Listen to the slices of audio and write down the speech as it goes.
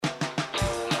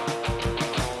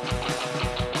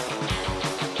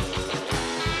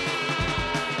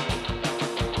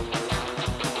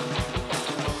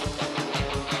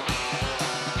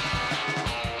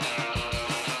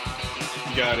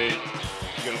got it.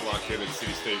 You got it locked in at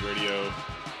City State Radio.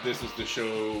 This is the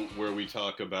show where we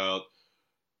talk about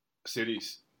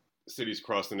cities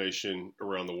across the nation,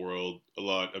 around the world, a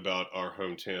lot about our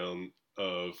hometown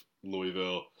of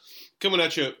Louisville. Coming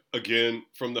at you again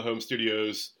from the home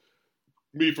studios,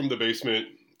 me from the basement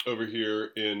over here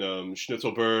in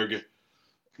Schnitzelburg.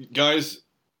 Guys,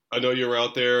 I know you're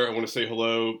out there. I want to say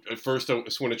hello. At first, I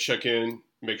just want to check in,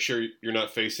 make sure you're not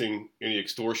facing any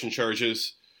extortion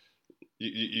charges.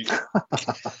 You guys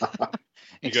are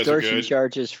Extortion good?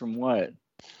 charges from what?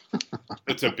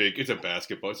 It's a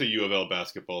basketball. It's a U of L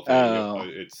basketball thing. Oh,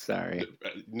 it's sorry.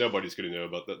 Nobody's gonna know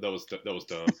about that. That was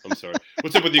dumb. I'm sorry.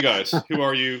 What's up with you guys? Who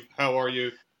are you? How are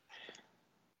you?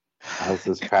 This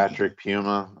is Patrick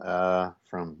Puma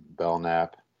from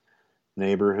Belknap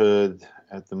neighborhood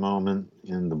at the moment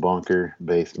in the bunker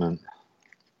basement.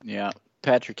 Yeah,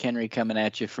 Patrick Henry coming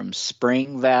at you from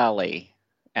Spring Valley,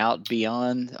 out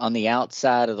beyond on the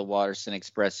outside of the Watterson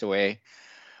Expressway,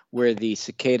 where the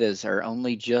cicadas are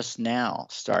only just now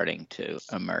starting to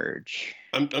emerge.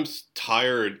 I'm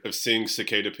tired of seeing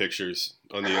cicada pictures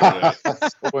on the internet.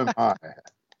 So am I.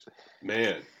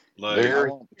 Man, like, They're I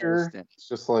won't here. post it. It's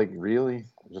just like, really?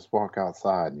 Just walk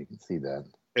outside and you can see that.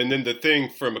 and then the thing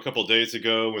from a couple days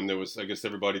ago when there was, I guess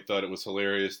everybody thought it was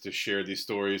hilarious to share these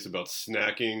stories about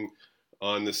snacking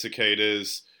on the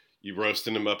cicadas. You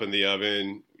roasting them up in the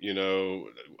oven, I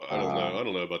don't know. I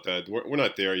don't know about that. We're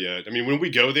not there yet. I mean, when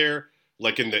we go there,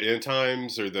 like in the end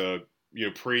times or the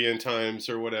pre-end times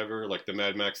or whatever, like the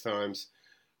Mad Max times,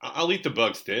 I'll eat the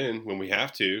bugs then when we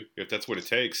have to, if that's what it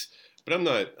takes. But I'm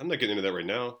not getting into that right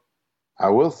now. I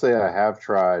will say I have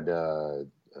tried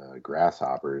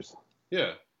grasshoppers.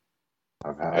 Yeah.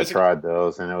 I've tried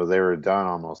those, and they were done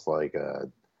almost like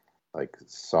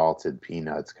salted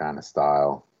peanuts kind of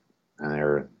style.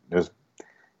 And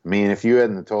if you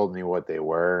hadn't told me what they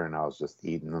were and I was just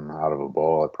eating them out of a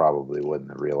bowl, I probably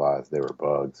wouldn't have realized they were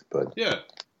bugs. But Yeah.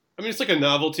 I mean, it's like a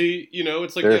novelty,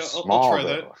 It's like, they're yeah, small, I'll try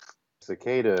though. that.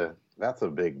 Cicada, that's a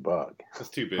big bug. That's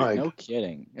too big. Like- No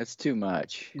kidding. It's too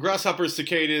much. Grasshoppers,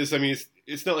 cicadas, I mean,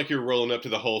 it's not like you're rolling up to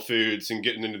the Whole Foods and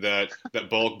getting into that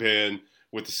bulk bin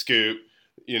with the scoop.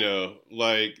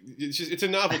 Like it's a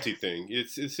novelty thing.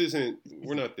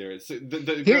 We're not there. It's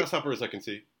the grasshoppers I can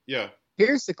see. Yeah.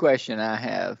 Here's the question I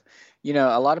have.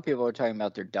 A lot of people are talking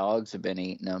about their dogs have been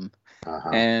eating them. Uh-huh.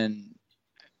 And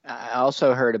I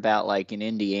also heard about, like, in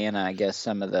Indiana, I guess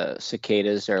some of the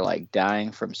cicadas are like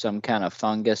dying from some kind of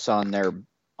fungus on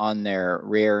their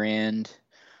rear end.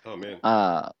 Oh man.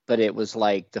 But it was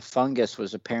like the fungus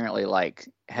was apparently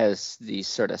has these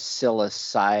sort of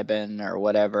psilocybin or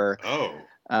whatever. Oh.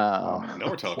 Now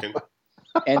we're talking.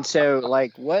 And so,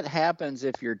 like, what happens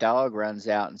if your dog runs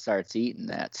out and starts eating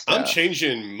that stuff? I'm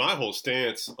changing my whole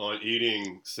stance on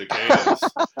eating cicadas,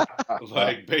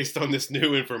 like based on this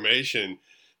new information.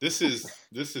 This is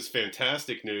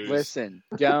fantastic news. Listen,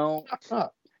 don't.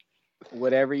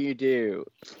 Whatever you do,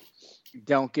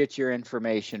 don't get your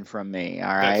information from me.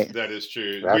 All right. That is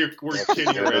true. That's- We're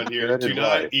kidding around here. good Do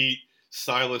not advice. eat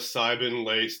psilocybin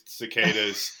laced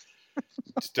cicadas.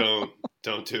 Just don't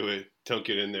do it. Don't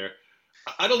get in there.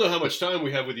 I don't know how much time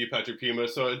we have with you, Patrick Puma,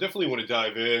 so I definitely want to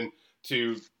dive in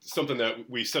to something that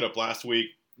we set up last week.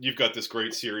 You've got this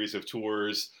great series of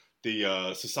tours,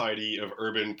 the Society of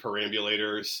Urban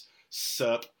Perambulators,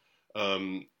 SUP.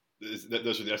 That's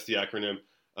the acronym.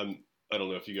 I don't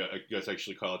know if you guys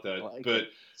actually call it that, but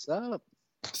What's up?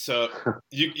 so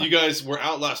you guys were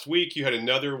out last week. You had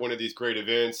another one of these great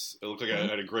events. It looked like I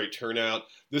had a great turnout.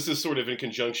 This is sort of in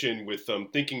conjunction with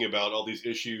thinking about all these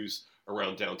issues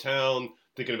around downtown,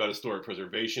 thinking about historic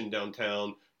preservation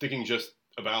downtown, thinking just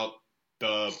about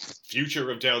the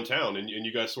future of downtown. And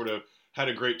you guys sort of had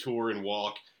a great tour and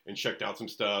walk and checked out some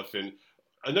stuff. And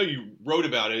I know you wrote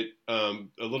about it a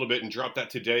little bit and dropped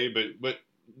that today, but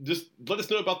just let us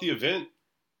know about the event.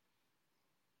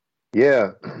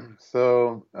 Yeah,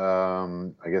 so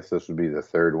I guess this would be the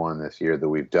third one this year that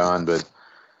we've done,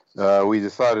 but we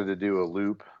decided to do a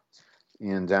loop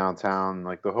in downtown.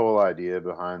 Like, the whole idea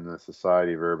behind the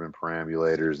Society of Urban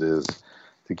Perambulators is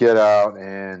to get out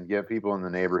and get people in the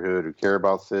neighborhood who care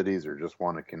about cities or just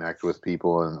want to connect with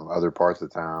people in other parts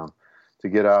of town, to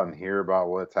get out and hear about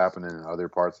what's happening in other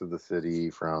parts of the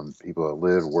city from people that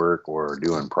live, work, or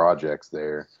doing projects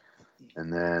there.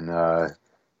 And then,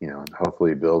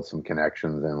 hopefully build some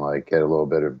connections and get a little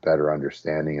bit of better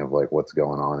understanding of what's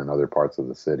going on in other parts of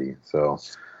the city. So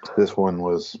this one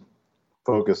was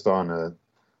focused on a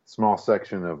small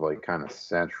section of kind of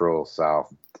central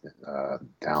south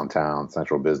downtown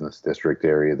central business district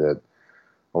area that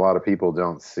a lot of people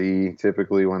don't see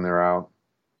typically when they're out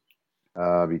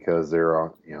because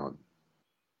they're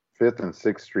Fifth and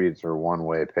Sixth Streets are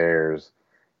one-way pairs,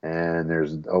 and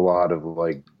there's a lot of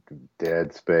like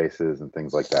dead spaces and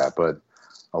things like that. But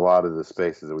a lot of the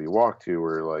spaces that we walked to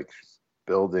were like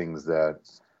buildings that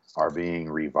are being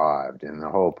revived, and the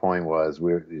whole point was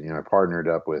I partnered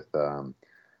up with the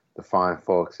fine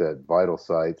folks at Vital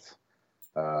Sites,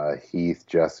 Heath,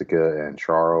 Jessica, and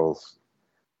Charles,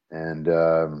 and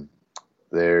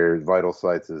their Vital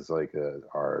Sites is like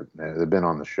they've been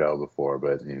on the show before,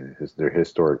 but they're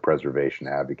historic preservation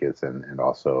advocates and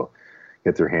also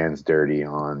get their hands dirty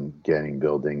on getting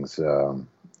buildings,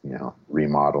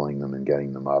 remodeling them and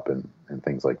getting them up and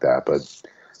things like that. But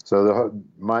so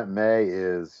May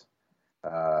is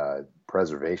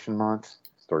Preservation Month,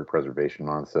 Historic Preservation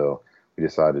Month. So we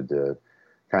decided to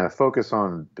kind of focus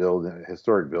on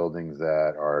historic buildings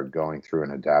that are going through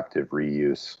an adaptive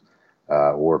reuse,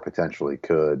 or potentially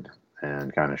could,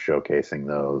 and kind of showcasing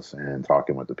those and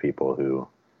talking with the people who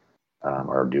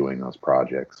are doing those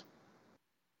projects.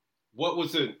 What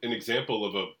was an example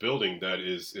of a building that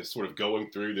is sort of going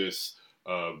through this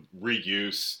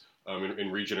reuse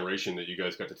and regeneration that you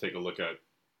guys got to take a look at?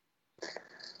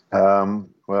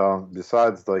 Well,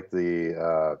 besides like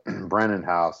the Brennan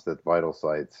House that Vital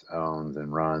Sites owns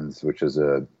and runs, which is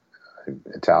a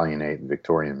Italianate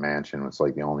Victorian mansion, it's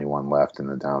like the only one left in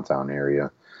the downtown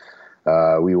area.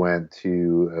 We went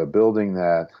to a building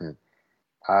that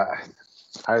I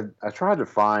tried to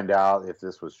find out if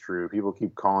this was true. People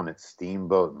keep calling it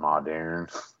Steamboat Modern,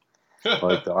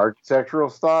 like the architectural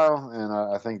style, and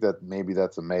I think that maybe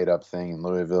that's a made-up thing in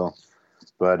Louisville.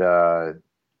 But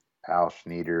Al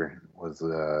Schneider was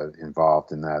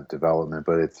involved in that development.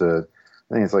 But I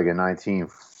think it's like a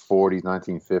 1940s,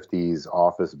 1950s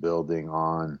office building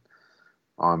on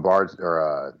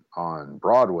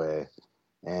Broadway.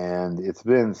 And it's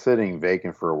been sitting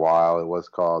vacant for a while. It was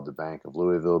called the Bank of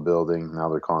Louisville building. Now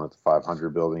they're calling it the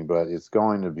 500 building, but it's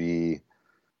going to be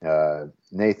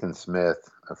Nathan Smith,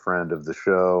 a friend of the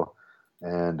show,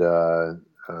 and a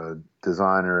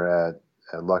designer at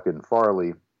Luckett and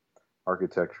Farley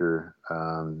Architecture,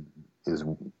 is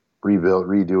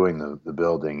redoing the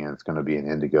building, and it's going to be an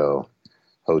Indigo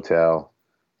hotel.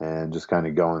 And just kind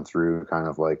of going through kind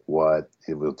of like what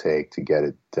it will take to get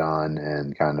it done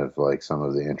and kind of like some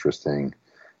of the interesting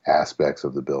aspects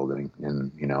of the building.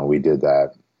 And, we did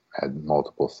that at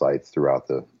multiple sites throughout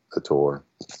the tour.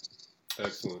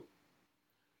 Excellent.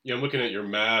 Yeah, I'm looking at your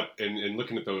map and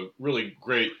looking at the really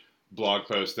great blog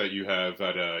post that you have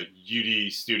at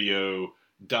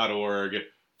udstudio.org.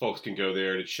 Folks can go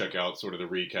there to check out sort of the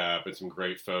recap and some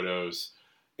great photos.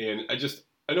 And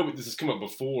I know this has come up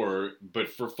before, but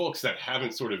for folks that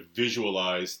haven't sort of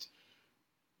visualized,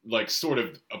 like sort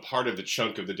of a part of the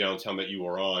chunk of the downtown that you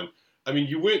were on, I mean,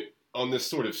 you went on this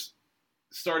sort of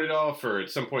started off, or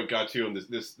at some point got to on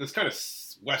this kind of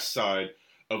west side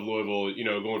of Louisville,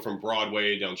 going from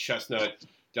Broadway down Chestnut,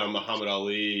 down Muhammad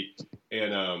Ali,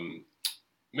 and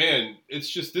man, it's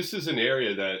just, this is an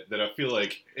area that I feel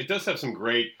like it does have some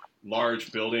great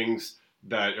large buildings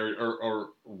that are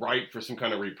ripe for some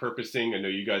kind of repurposing. I know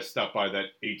you guys stopped by that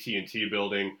AT&T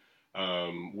building,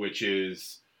 which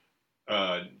is,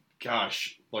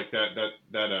 like that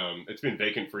it's been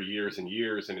vacant for years and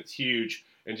years, and it's huge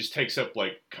and just takes up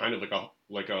like kind of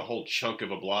like a whole chunk of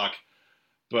a block.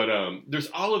 But there's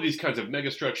all of these kinds of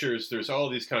mega structures. There's all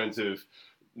of these kinds of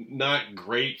not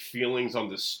great feelings on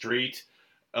the street.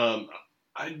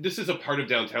 This is a part of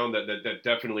downtown that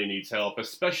definitely needs help,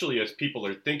 especially as people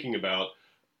are thinking about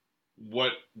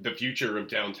what the future of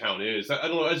downtown is. I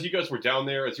don't know, as you guys were down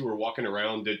there, as you were walking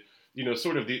around, did,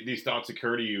 sort of these thoughts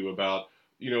occur to you about,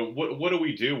 what do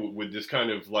we do with this kind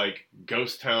of like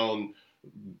ghost town,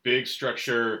 big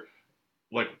structure,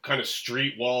 like kind of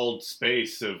street walled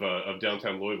space of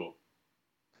downtown Louisville?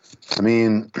 I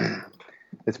mean,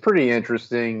 it's pretty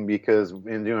interesting because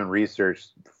in doing research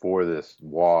for this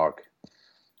walk,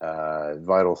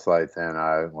 Vital Sites and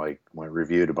I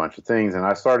reviewed a bunch of things, and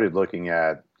I started looking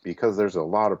at, because there's a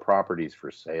lot of properties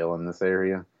for sale in this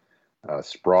area,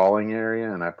 sprawling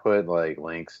area, and I put like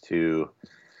links to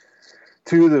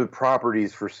the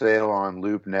properties for sale on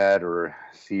LoopNet or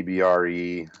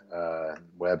CBRE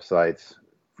websites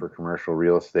for commercial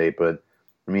real estate. But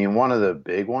I mean, one of the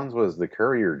big ones was the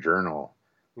Courier Journal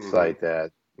site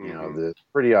that, the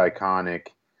pretty iconic,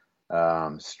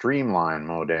 streamlined,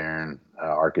 modern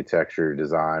architecture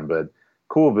design, but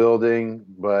cool building.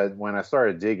 But when I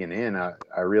started digging in,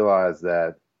 I realized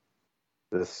that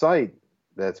the site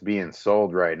that's being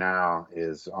sold right now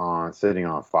is sitting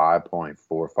on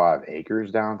 5.45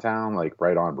 acres downtown, like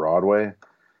right on Broadway,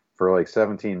 for like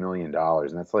 $17 million.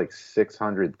 And that's like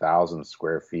 600,000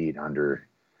 square feet under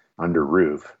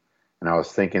roof. And I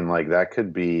was thinking like that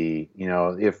could be,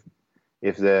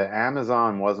 if the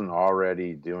Amazon wasn't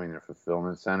already doing their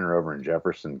fulfillment center over in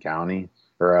Jefferson County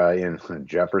or in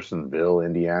Jeffersonville,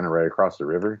 Indiana, right across the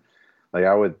river, like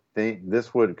I would think this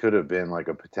could have been like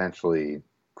a potentially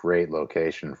great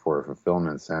location for a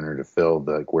fulfillment center to fill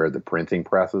where the printing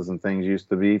presses and things used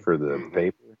to be for the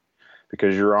paper,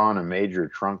 because you're on a major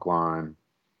trunk line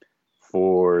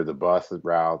for the bus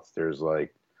routes. There's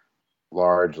like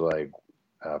large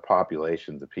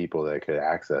populations of people that could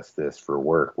access this for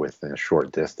work within a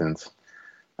short distance.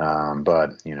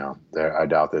 But I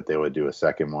doubt that they would do a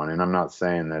second one. And I'm not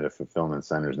saying that a fulfillment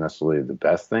center is necessarily the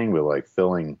best thing, but like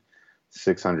filling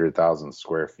 600,000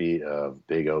 square feet of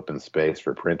big open space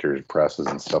for printers, presses,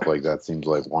 and stuff like that seems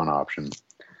like one option.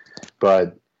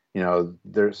 But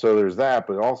there's that.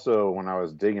 But also, when I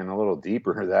was digging a little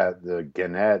deeper, that the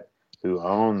Gannett, who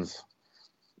owns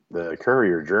the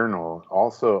Courier-Journal,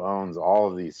 also owns all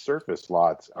of these surface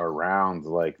lots around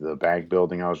like the bank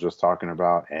building I was just talking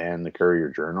about and the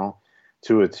Courier-Journal,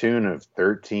 to a tune of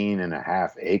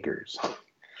 13.5 acres.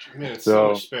 Man, it's so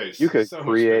much space. You could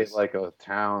create like a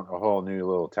whole new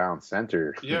little town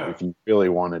center if you really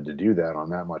wanted to do that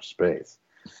on that much space,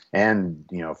 and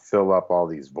fill up all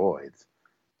these voids.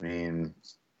 I mean,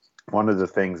 one of the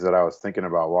things that I was thinking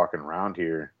about walking around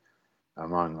here,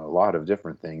 among a lot of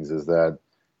different things, is that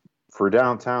for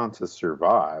downtown to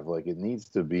survive, like it needs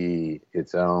to be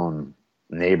its own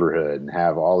neighborhood and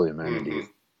have all the amenities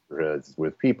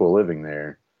with people living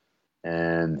there.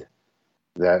 And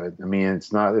that, I mean,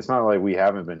 it's not like we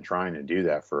haven't been trying to do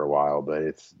that for a while,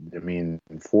 but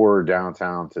for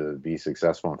downtown to be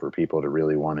successful and for people to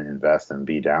really want to invest and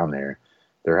be down there,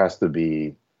 there has to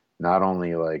be not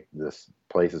only like this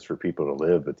places for people to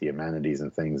live, but the amenities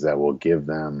and things that will give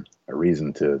them a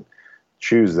reason to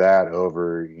choose that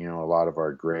over, a lot of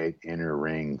our great inner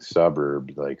ring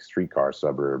suburb, like streetcar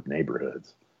suburb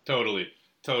neighborhoods. Totally.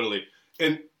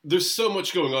 And there's so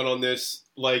much going on this,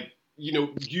 like,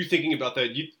 you thinking about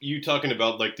that, you talking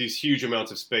about like these huge amounts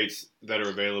of space that are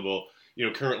available,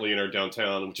 currently in our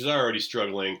downtown, which is already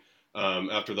struggling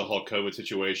after the whole COVID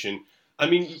situation. I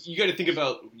mean, you got to think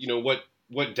about,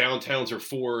 what downtowns are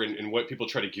for and what people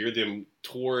try to gear them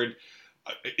toward.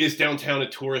 Is downtown a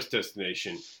tourist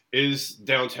destination? Is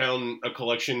downtown a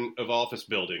collection of office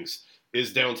buildings?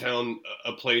 Is downtown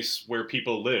a place where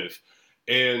people live?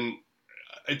 And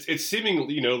it's seeming,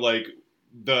 like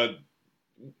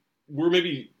we're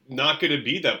maybe not going to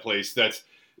be that place. That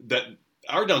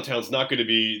our downtown's not going to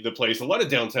be the place. A lot of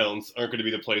downtowns aren't going to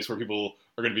be the place where people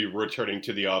are going to be returning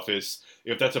to the office.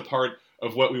 If that's a part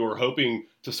of what we were hoping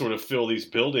to sort of fill these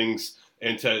buildings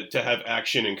and to have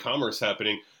action and commerce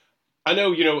happening. I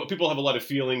know, people have a lot of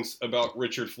feelings about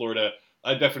Richard Florida.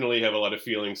 I definitely have a lot of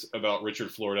feelings about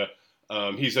Richard Florida.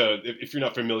 He's if you're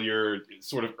not familiar,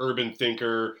 sort of urban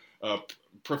thinker,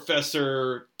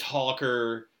 professor,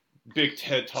 talker, big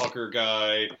TED talker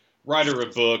guy, writer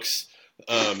of books.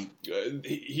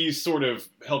 He's sort of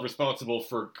held responsible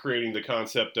for creating the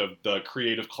concept of the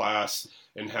creative class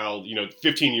and how,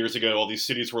 15 years ago, all these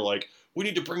cities were like, we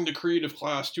need to bring the creative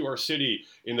class to our city.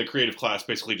 And the creative class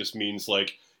basically just means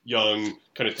like young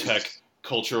kind of tech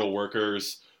cultural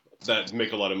workers that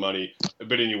make a lot of money.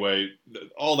 But anyway,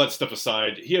 all that stuff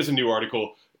aside, he has a new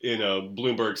article in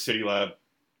Bloomberg City Lab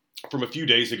from a few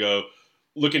days ago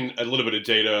looking at a little bit of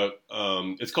data.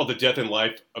 It's called The Death and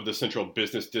Life of the Central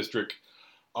Business District.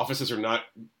 Offices are not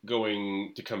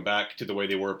going to come back to the way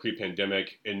they were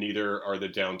pre-pandemic, and neither are the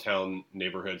downtown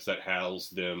neighborhoods that house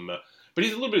them. But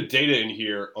he's a little bit of data in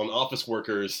here on office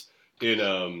workers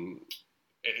in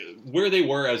where they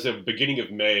were as of beginning of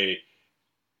May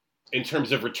in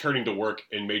terms of returning to work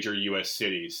in major U.S.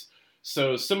 cities.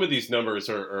 So some of these numbers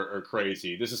are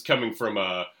crazy. This is coming from,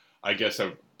 a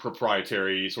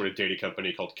proprietary sort of data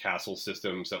company called Castle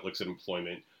Systems that looks at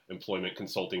employment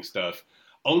consulting stuff.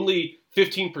 Only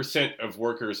 15% of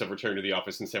workers have returned to the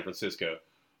office in San Francisco.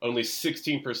 Only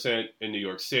 16% in New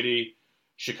York City.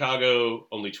 Chicago,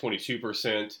 only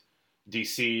 22%.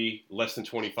 DC, less than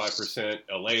 25%.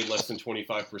 LA, less than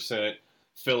 25%.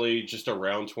 Philly, just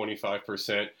around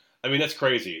 25%. I mean, that's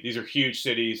crazy. These are huge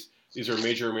cities. These are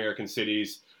major American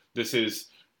cities. This is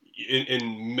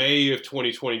in May of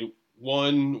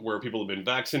 2021, where people have been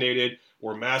vaccinated,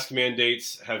 where mask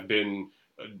mandates have been,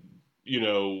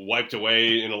 wiped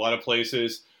away in a lot of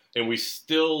places. And we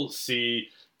still see,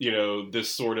 this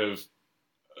sort of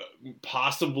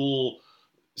possible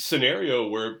scenario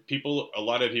where a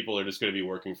lot of people are just going to be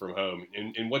working from home.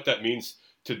 And what that means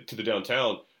to the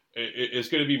downtown is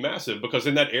going to be massive, because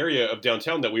in that area of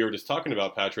downtown that we were just talking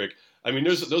about, Patrick, I mean,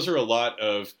 those are a lot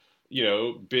of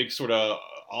big sort of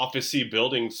office-y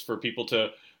buildings for people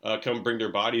to come bring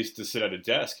their bodies to sit at a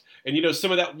desk. And,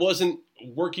 some of that wasn't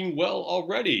working well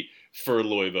already for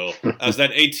Louisville, as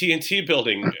that AT&T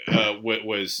building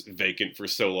was vacant for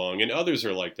so long, and others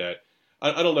are like that.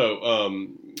 I don't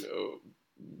know.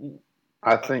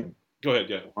 I think. Go ahead,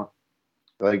 yeah.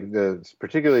 Like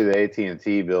particularly the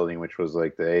AT&T building, which was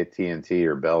like the AT&T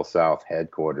or Bell South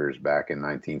headquarters back in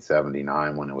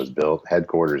 1979 when it was built,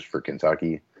 headquarters for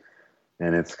Kentucky.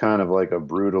 And it's kind of like a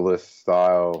brutalist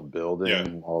style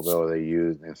building, although they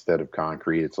use, instead of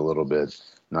concrete, it's a little bit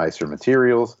nicer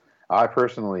materials. I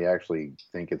personally actually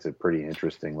think it's a pretty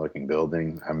interesting looking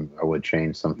building. I would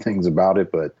change some things about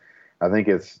it, but I think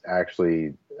it's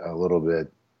actually a little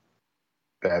bit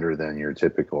better than your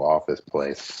typical office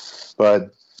place.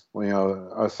 But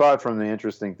aside from the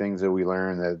interesting things that we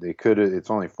learned, that it's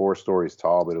only 4 stories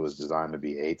tall, but it was designed to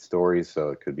be 8 stories, so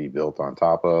it could be built on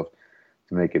top of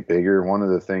to make it bigger. One of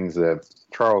the things that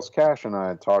Charles Cash and I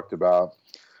had talked about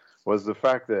was the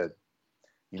fact that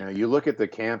you look at the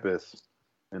campus,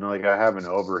 and like I have an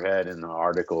overhead in the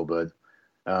article, but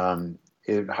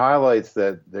it highlights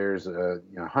that there's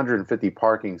 150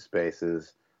 parking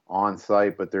spaces on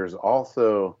site, but there's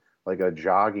also like a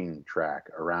jogging track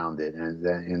around it,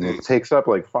 and it takes up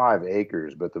like 5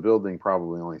 acres, but the building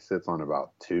probably only sits on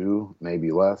about 2,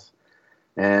 maybe less.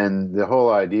 And the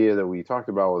whole idea that we talked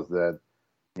about was that,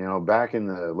 back in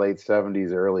the late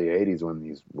 70s, early 80s, when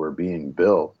these were being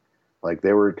built, like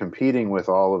they were competing with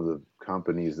all of the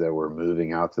companies that were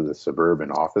moving out to the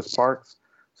suburban office parks.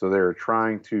 So they were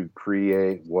trying to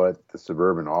create what the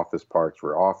suburban office parks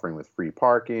were offering with free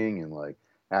parking and like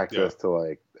access to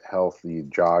like healthy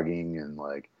jogging and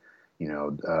like,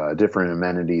 different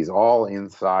amenities all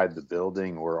inside the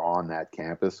building or on that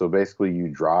campus. So basically you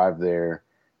drive there,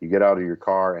 you get out of your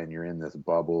car and you're in this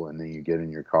bubble, and then you get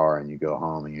in your car and you go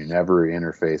home, and you never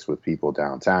interface with people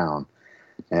downtown.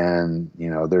 And,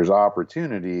 there's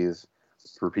opportunities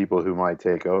for people who might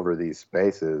take over these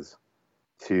spaces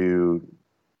to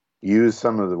use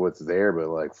some of what's there, but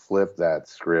like flip that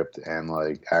script and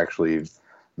like actually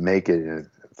make it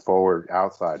forward,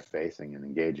 outside facing and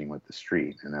engaging with the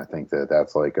street. And I think that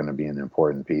that's like going to be an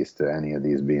important piece to any of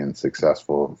these being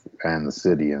successful, and the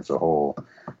city as a whole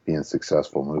being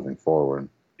successful moving forward.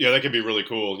 Yeah, that could be really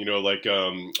cool. Like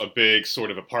a big sort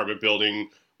of apartment building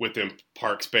with them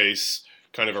park space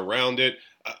kind of around it.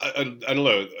 I don't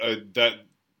know,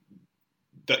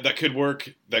 that could work.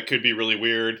 That could be really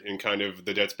weird in kind of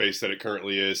the dead space that it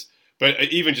currently is. But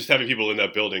even just having people in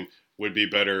that building would be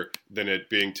better than it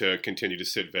being to continue to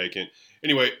sit vacant.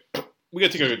 Anyway, we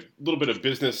got to take a little bit of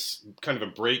business, kind of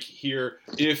a break here.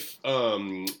 If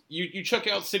you check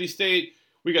out City State,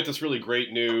 we got this really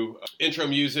great new intro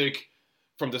music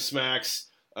from the Smacks.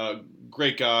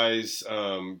 Great guys,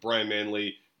 Brian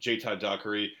Manley, J. Todd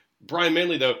Dockery. Brian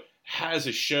Manley, though, has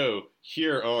a show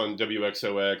here on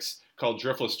WXOX called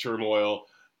Driftless Turmoil,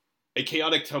 a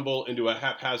chaotic tumble into a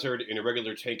haphazard and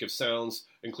irregular tank of sounds,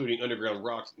 including underground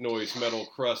rock, noise, metal,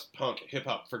 crust, punk,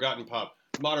 hip-hop, forgotten pop,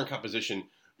 modern composition,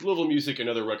 Louisville music, and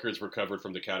other records recovered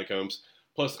from the catacombs,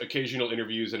 plus occasional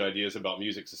interviews and ideas about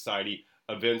music, society,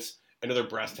 events, and other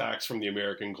brass tacks from the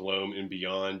American globe and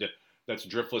beyond. That's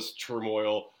Driftless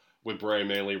Turmoil with Brian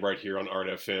Manley right here on Art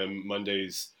FM,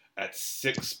 Mondays at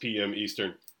 6 p.m.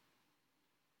 Eastern.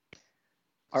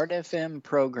 Art FM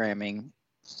programming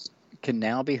can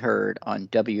now be heard on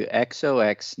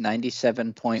WXOX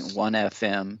 97.1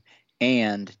 FM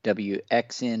and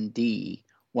WXND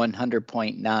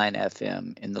 100.9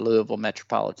 FM in the Louisville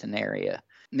metropolitan area.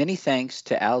 Many thanks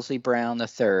to Owsley Brown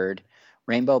III,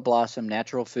 Rainbow Blossom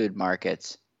Natural Food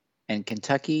Markets, and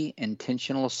Kentucky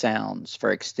Intentional Sounds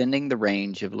for extending the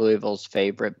range of Louisville's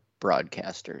favorite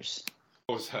broadcasters.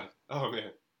 What was that? Oh,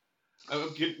 man.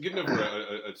 I'm getting over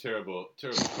a terrible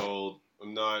cold.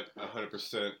 I'm not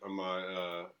 100% on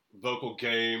my vocal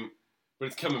game, but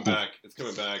it's coming back.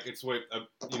 It's what I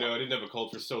didn't have a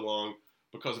cold for so long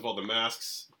because of all the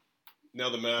masks. Now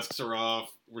the masks are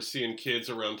off. We're seeing kids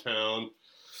around town,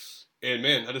 and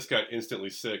man, I just got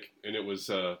instantly sick, and it was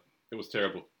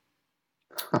terrible.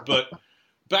 But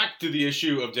back to the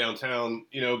issue of downtown.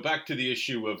 Back to the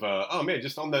issue of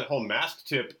just on that whole mask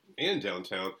tip and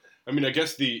downtown. I mean, I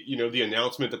guess the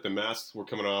announcement that the masks were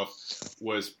coming off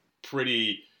was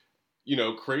pretty,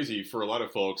 crazy for a lot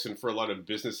of folks and for a lot of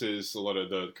businesses, a lot of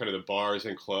the kind of the bars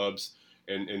and clubs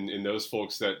and those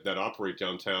folks that operate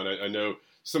downtown. I know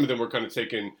some of them were kind of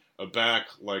taken aback,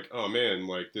 like, oh man,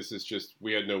 like this is just,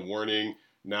 we had no warning.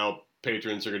 Now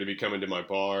patrons are going to be coming to my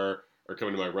bar or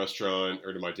coming to my restaurant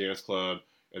or to my dance club,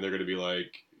 and they're going to be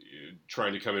like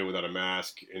trying to come in without a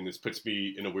mask, and this puts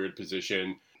me in a weird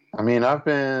position. I mean, I've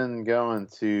been going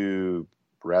to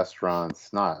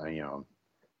restaurants, not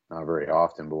not very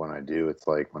often, but when I do, it's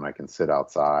like when I can sit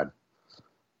outside,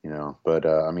 But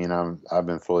I mean, I've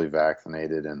been fully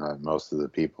vaccinated, and most of the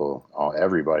people,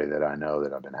 everybody that I know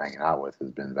that I've been hanging out with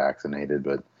has been vaccinated.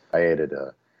 But I ate at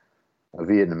a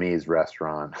Vietnamese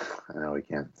restaurant. I know we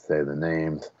can't say the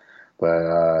names,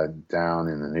 but down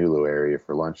in the Nulu area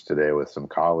for lunch today with some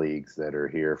colleagues that are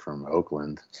here from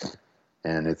Oakland.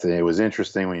 And it was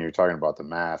interesting when you're talking about the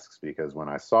masks, because when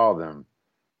I saw them,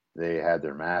 they had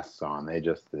their masks on. They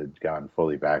just had gotten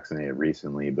fully vaccinated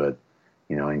recently, but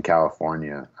in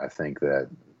California, I think that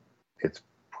it's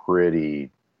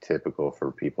pretty typical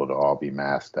for people to all be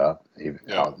masked up, even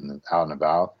out and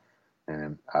about.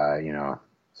 And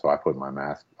so I put my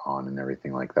mask on and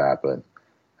everything like that. But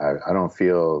I don't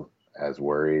feel as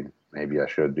worried. Maybe I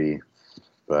should be,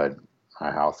 but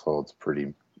my household's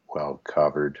pretty well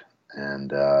covered,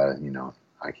 and I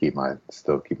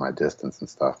still keep my distance and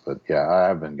stuff. But yeah, I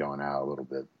have been going out a little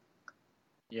bit.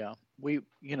 Yeah,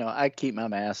 I keep my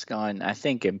mask on. I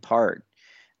think in part,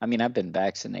 I mean, I've been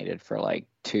vaccinated for like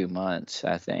 2 months,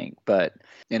 I think, and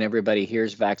everybody here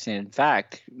is vaccinated. In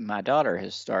fact, my daughter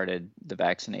has started the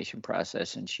vaccination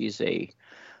process, and she's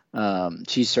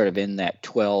sort of in that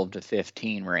 12 to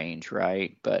 15 range,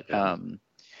 right? But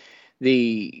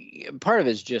the part of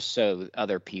it is just so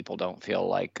other people don't feel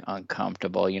like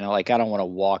uncomfortable. Like I don't want to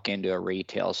walk into a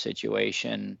retail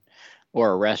situation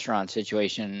or a restaurant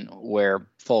situation where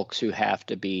folks who have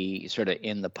to be sort of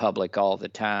in the public all the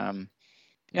time,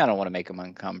 I don't want to make them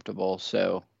uncomfortable.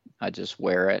 So I just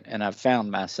wear it. And I've found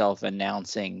myself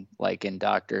announcing, like in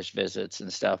doctor's visits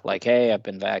and stuff, like, hey, I've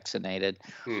been vaccinated.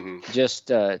 Mm-hmm. Just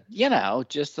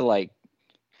to like,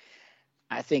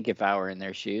 I think if I were in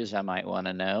their shoes, I might want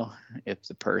to know if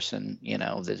the person,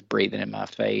 that's breathing in my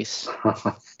face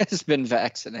has been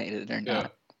vaccinated or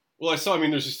not. Well,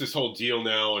 there's just this whole deal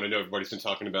now, and I know everybody's been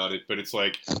talking about it, but it's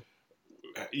like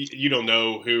you don't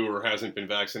know who or hasn't been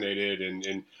vaccinated.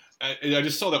 And I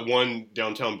just saw that one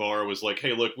downtown bar was like,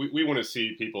 hey, look, we want to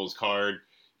see people's card.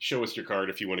 Show us your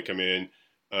card if you want to come in,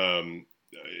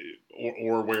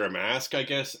 or wear a mask, I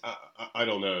guess. I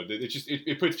don't know.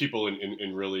 It puts people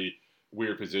in really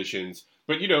weird positions.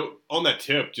 But, on that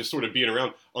tip, just sort of being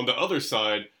around on the other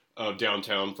side of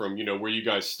downtown from, where you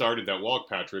guys started that walk,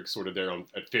 Patrick, sort of there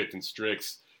at 5th and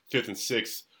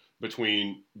 6th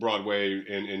between Broadway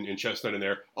and Chestnut and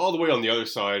there, all the way on the other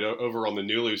side, over on the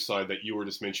Nulu side that you were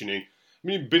just mentioning. I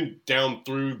mean, you've been down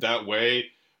through that way,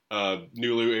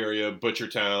 Nulu area,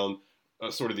 Butchertown,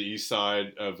 sort of the east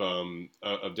side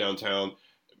of downtown.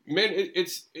 Man,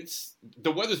 it's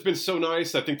the weather's been so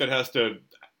nice. I think that has to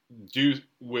do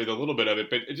with a little bit of it,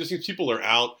 but it just seems people are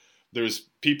out. There's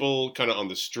people kind of on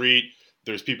the street.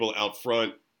 There's people out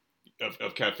front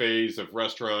of cafes, of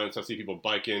restaurants. I see people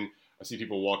biking. I see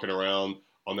people walking around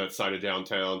on that side of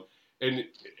downtown. And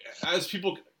as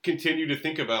people continue to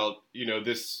think about,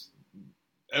 this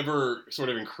ever sort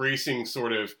of increasing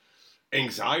sort of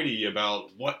anxiety about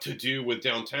what to do with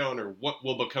downtown or what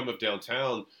will become of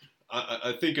downtown,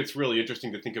 I think it's really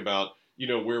interesting to think about,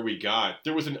 where we got.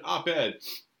 There was an op-ed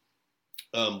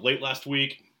late last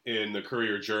week in the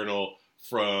Courier-Journal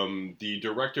from the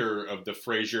director of the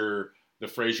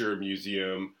Fraser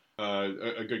Museum,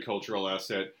 a good cultural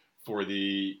asset for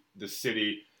the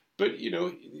city. But,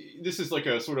 this is like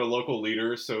a sort of local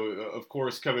leader, so of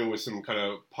course coming with some kind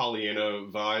of Pollyanna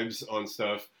vibes on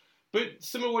stuff. But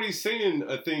some of what he's saying,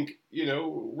 I think,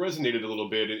 resonated a little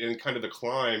bit in kind of the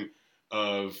climb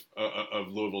of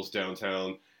Louisville's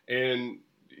downtown. And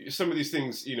some of these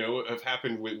things, have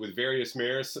happened with various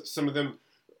mayors. Some of them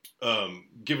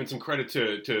giving some credit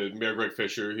to Mayor Greg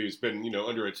Fisher, who's been,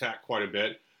 under attack quite a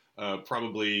bit,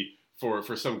 probably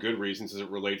for some good reasons as it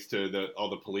relates to all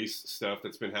the police stuff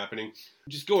that's been happening.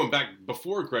 Just going back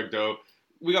before Greg, though,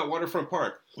 we got Waterfront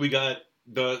Park. We got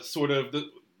the sort of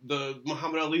the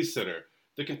Muhammad Ali Center,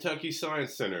 the Kentucky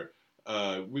Science Center.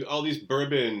 All these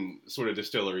bourbon sort of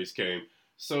distilleries came.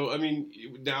 So,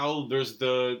 now there's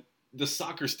the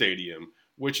soccer stadium,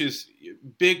 which is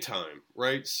big time,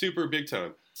 right? Super big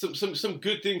time. Some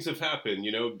good things have happened.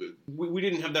 We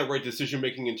didn't have that right decision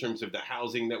making in terms of the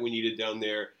housing that we needed down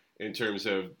there, in terms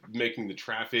of making the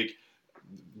traffic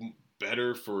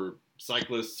better for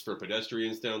cyclists, for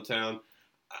pedestrians downtown.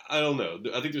 I don't know.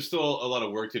 I think there's still a lot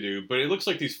of work to do, but it looks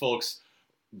like these folks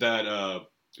that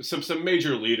some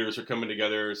major leaders are coming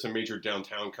together. Some major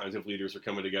downtown kinds of leaders are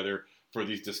coming together for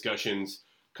these discussions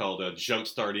called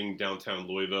Jumpstarting Downtown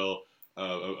Louisville.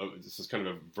 This is kind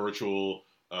of a virtual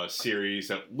series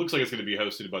that looks like it's going to be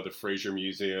hosted by the Fraser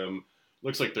Museum.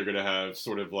 Looks like they're going to have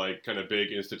sort of like kind of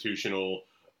big institutional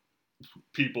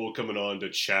people coming on to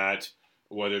chat,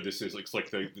 whether this is like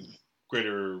the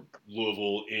Greater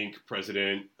Louisville Inc.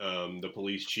 president, the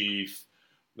police chief,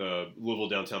 the Louisville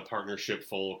Downtown Partnership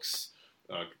folks,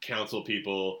 council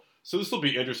people. So this will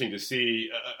be interesting to see.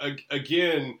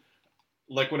 Again,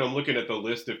 like when I'm looking at the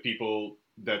list of people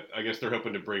that I guess they're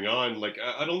hoping to bring on, like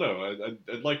I don't know,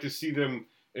 I'd like to see them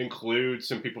include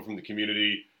some people from the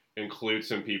community, include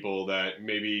some people that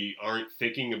maybe aren't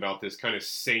thinking about this kind of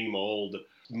same old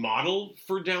model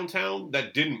for downtown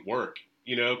that didn't work.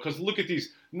 You know, because look at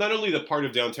these, not only the part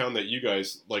of downtown that you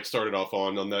guys like started off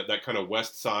on that kind of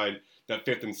west side, that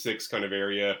 5th and 6th kind of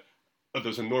area of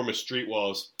those enormous street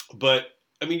walls, but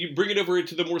I mean, you bring it over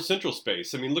into the more central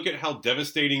space. I mean, look at how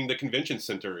devastating the convention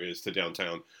center is to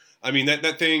downtown. I mean,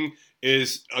 that thing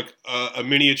is a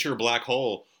miniature black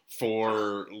hole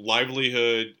for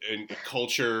livelihood and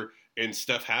culture and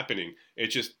stuff happening.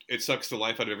 It sucks the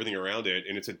life out of everything around it,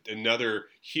 and it's another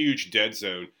huge dead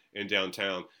zone in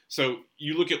downtown. So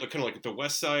you look at kind of like the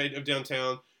west side of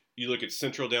downtown, you look at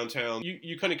central downtown,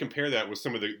 you kind of compare that with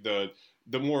some of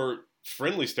the more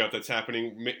friendly stuff that's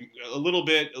happening. A little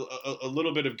bit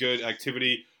of good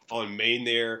activity on Main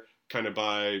there, kind of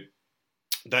by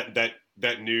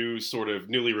that new sort of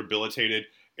newly rehabilitated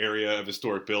area of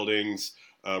historic buildings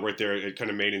right there at kind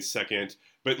of Main and Second.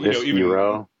 But you Whiskey know, even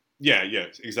Row. Yeah,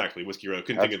 exactly, Whiskey Row.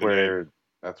 Couldn't think of the name.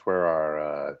 That's where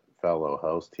our fellow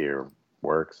host here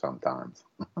works sometimes.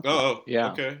 Oh,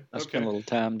 Yeah. Okay. I spent a little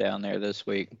time down there this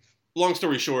week. Long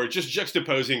story short, just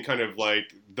juxtaposing kind of like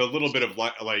the little bit of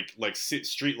like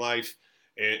street life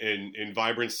and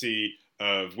vibrancy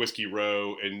of Whiskey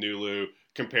Row and Nulu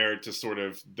compared to sort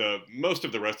of most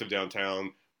of the rest of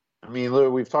downtown. I mean,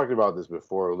 we've talked about this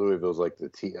before. Louisville's like a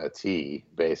T,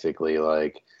 basically.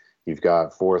 Like you've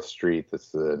got 4th Street, that's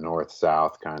the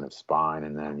north-south kind of spine,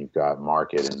 and then you've got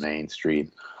Market and Main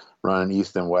Street running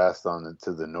east and west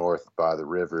to the north by the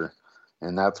river.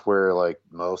 And that's where like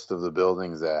most of the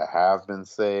buildings that have been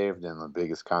saved and the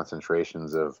biggest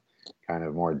concentrations of kind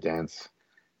of more dense,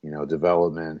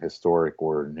 development, historic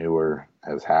or newer,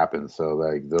 has happened. So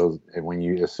like those,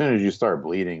 as soon as you start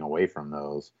bleeding away from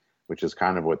those, which is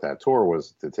kind of what that tour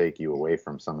was, to take you away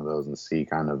from some of those and see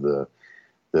kind of the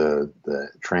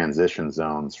transition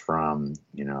zones from,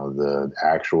 the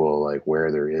actual like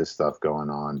where there is stuff going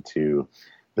on to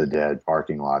the dead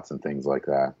parking lots and things like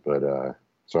that. But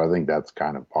so I think that's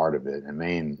kind of part of it. And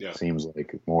Maine seems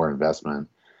like more investment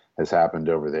has happened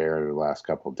over there the last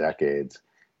couple decades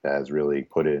that has really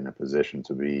put it in a position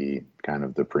to be kind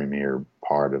of the premier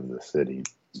part of the city.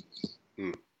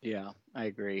 Yeah, I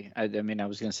agree. I mean, I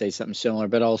was going to say something similar,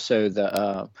 but also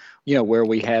the, where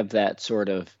we have that sort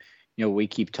of, we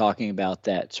keep talking about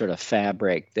that sort of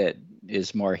fabric that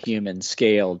is more human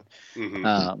scaled,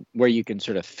 where you can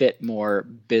sort of fit more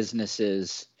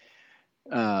businesses,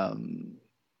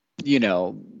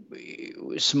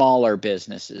 smaller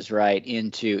businesses, right,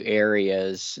 into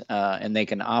areas, and they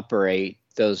can operate.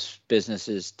 Those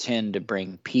businesses tend to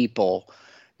bring people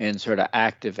and sort of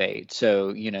activate. So,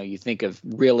 you think of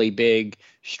really big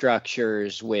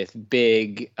structures with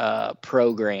big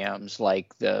programs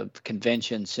like the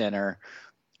convention center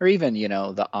or even,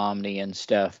 the Omni and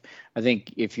stuff. I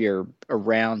think if you're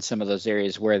around some of those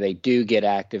areas where they do get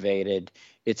activated,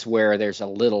 it's where there's a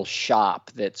little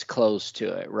shop that's close to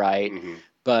it, right?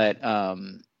 But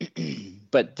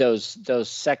but those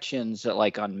sections that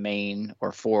like on Main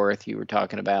or 4th you were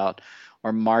talking about,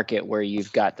 or Market, where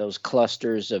you've got those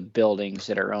clusters of buildings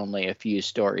that are only a few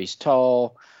stories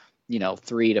tall,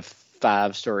 3 to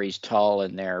 5 stories tall,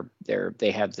 and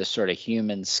they have this sort of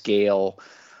human scale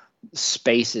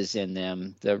spaces in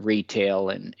them, the retail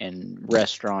and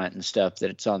restaurant and stuff that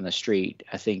it's on the street.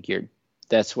 I think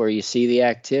that's where you see the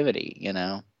activity,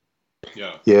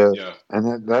 Yeah.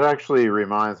 And that actually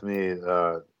reminds me,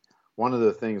 one of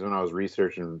the things when I was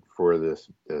researching for this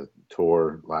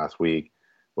tour last week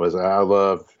was I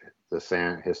love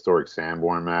the historic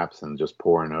Sanborn maps and just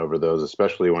pouring over those,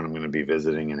 especially when I'm going to be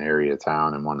visiting an area of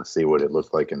town and want to see what it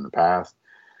looked like in the past.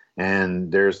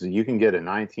 And you can get a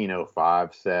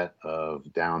 1905 set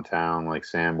of downtown like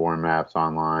Sanborn maps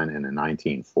online, and a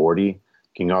 1940. You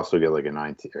can also get like a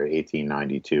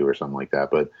 1892 or something like that.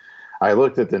 But I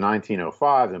looked at the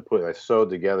 1905 and I sewed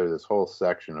together this whole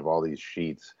section of all these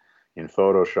sheets in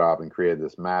Photoshop and created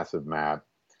this massive map,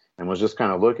 and was just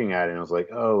kind of looking at it, and I was like,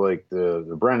 oh, like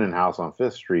the Brennan House on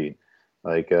 5th Street,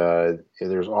 like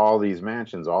there's all these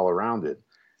mansions all around it.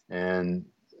 And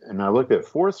I looked at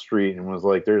 4th Street and was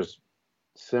like, there's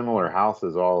similar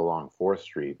houses all along 4th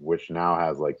Street, which now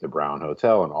has like the Brown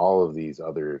Hotel and all of these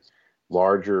other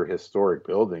larger historic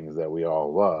buildings that we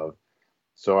all love.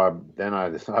 So I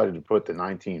decided to put the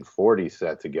 1940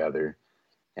 set together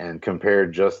and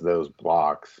compared just those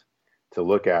blocks to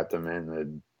look at them, and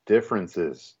the difference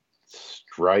is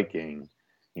striking.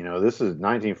 This is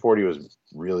 1940 was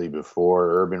really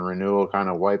before urban renewal kind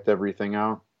of wiped everything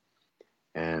out,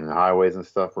 and the highways and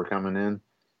stuff were coming in.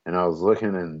 And I was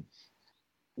looking, and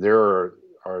there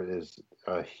is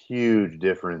a huge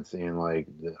difference in like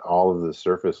all of the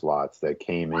surface lots that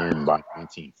came in by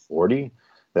 1940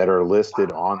 that are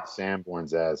listed on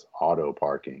Sanborn's as auto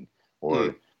parking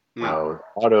or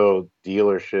auto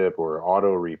dealership or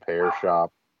auto repair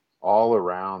shop, all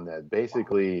around that.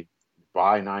 Basically,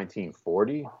 by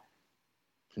 1940,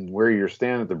 where you're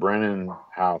standing at the Brennan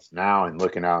House now and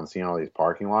looking out and seeing all these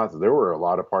parking lots, there were a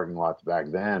lot of parking lots back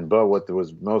then. But what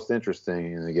was most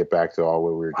interesting, and to get back to all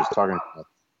what we were just talking about,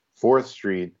 4th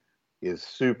Street is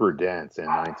super dense in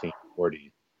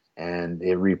 1940, and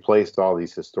it replaced all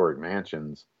these historic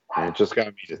mansions. And it just got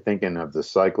me to thinking of the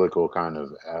cyclical kind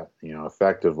of,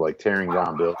 effect of like tearing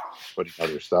down buildings, putting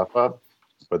other stuff up.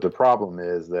 But the problem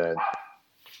is that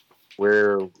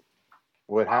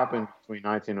what happened between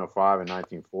 1905 and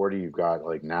 1940, you've got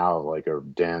like now like a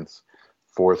dense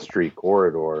 4th Street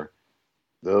corridor.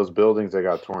 Those buildings that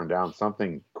got torn down,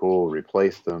 something cool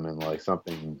replaced them and like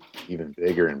something even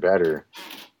bigger and better.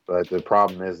 But the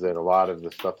problem is that a lot of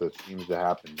the stuff that seems to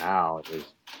happen now is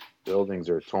buildings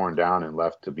are torn down and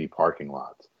left to be parking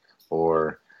lots,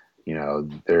 or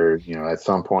they're at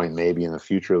some point maybe in the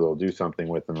future they'll do something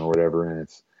with them or whatever. And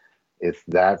it's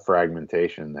that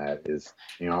fragmentation that is,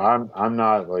 I'm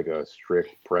not like a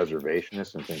strict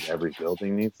preservationist and think every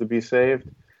building needs to be saved,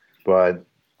 but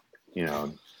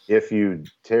if you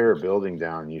tear a building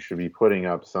down, you should be putting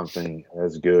up something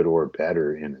as good or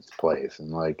better in its place. And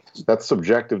like that's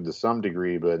subjective to some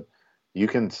degree, but you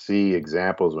can see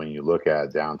examples when you look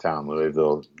at downtown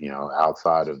Louisville,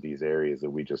 outside of these areas that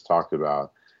we just talked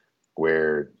about,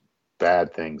 where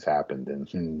bad things happened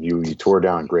and you tore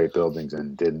down great buildings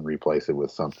and didn't replace it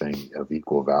with something of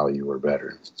equal value or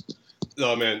better.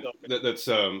 Oh man, that's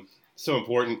so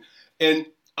important. And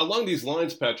along these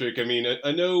lines, Patrick, I mean,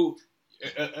 I know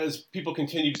as people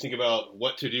continue to think about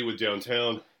what to do with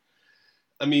downtown,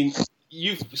 I mean,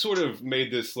 you've sort of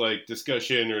made this like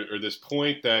discussion or this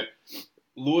point that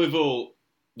Louisville,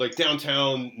 like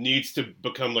downtown, needs to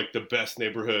become like the best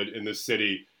neighborhood in the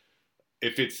city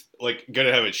if it's like going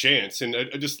to have a chance. And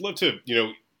I just love to,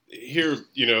 hear,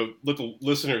 let the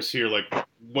listeners hear like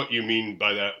what you mean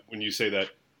by that when you say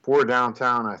that. For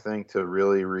downtown, I think to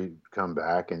really come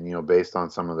back, and based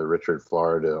on some of the Richard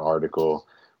Florida article,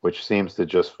 which seems to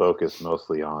just focus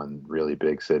mostly on really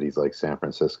big cities like San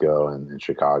Francisco and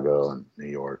Chicago and New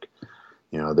York.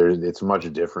 It's a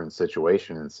much different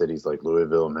situation in cities like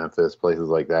Louisville, Memphis, places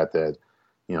like that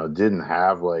didn't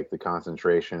have like the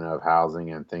concentration of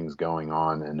housing and things going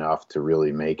on enough to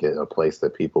really make it a place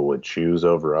that people would choose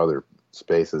over other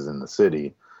spaces in the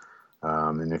city.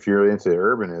 And if you're into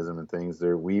urbanism and things,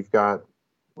 we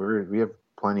have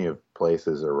plenty of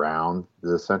places around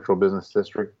the central business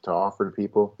district to offer to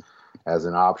people as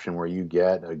an option where you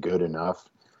get a good enough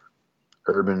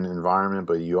urban environment,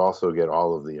 but you also get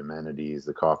all of the amenities,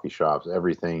 the coffee shops,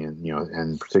 everything, and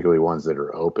and particularly ones that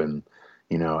are open,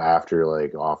 after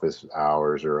like office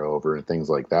hours are over and things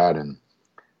like that. And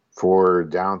for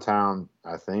downtown,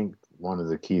 I think one of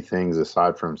the key things,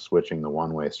 aside from switching the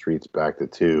one-way streets back to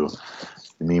two,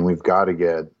 I mean, we've got to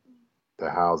get the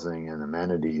housing and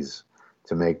amenities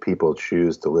to make people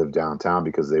choose to live downtown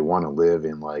because they want to live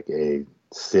in like a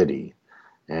city.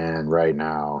 And right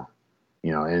now,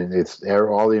 and it's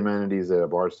all the amenities that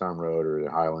Bardstown Road or the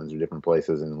Highlands or different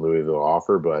places in Louisville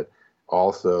offer, but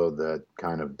also that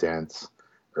kind of dense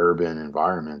urban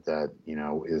environment that,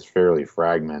 is fairly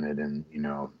fragmented. And,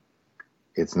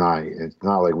 it's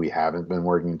not like we haven't been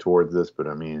working towards this, but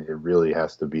I mean, it really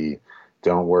has to be,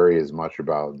 don't worry as much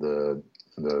about the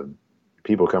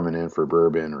people coming in for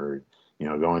bourbon or,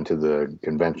 going to the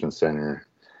convention center.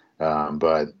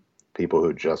 But people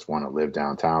who just want to live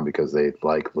downtown because they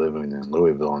like living in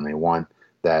Louisville and they want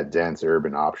that dense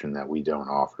urban option that we don't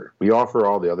offer. We offer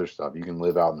all the other stuff. You can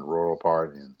live out in the rural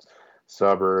part in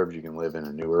suburbs. You can live in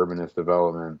a new urbanist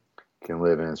development. You can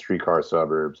live in streetcar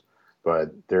suburbs.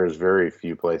 But there's very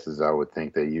few places I would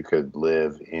think that you could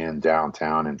live in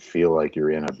downtown and feel like you're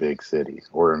in a big city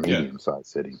or a medium-sized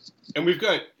city. And we've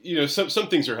got, some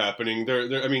things are happening.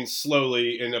 They're, I mean,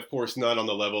 slowly, and of course not on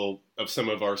the level of some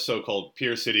of our so-called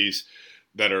peer cities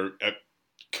that are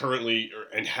currently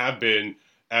and have been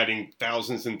adding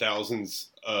thousands and thousands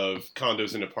of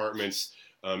condos and apartments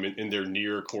in their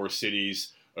near core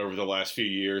cities. over the last few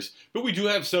years. But we do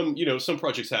have some, some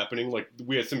projects happening. Like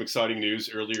we had some exciting news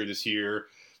earlier this year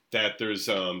that there's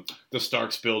the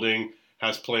Starks building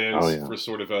has plans for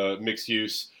sort of a mixed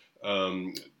use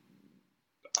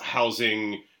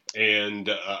housing and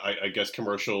I guess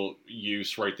commercial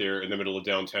use right there in the middle of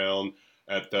downtown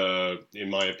at the, in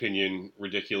my opinion,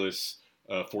 ridiculous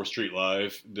 4th Street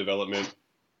Live development.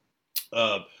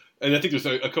 And I think there's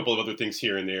a couple of other things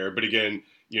here and there, but again,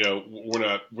 we're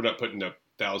not putting up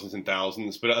thousands and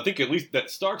thousands. But I think at least that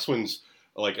Starks one's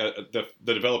like the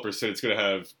developer said it's going to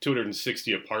have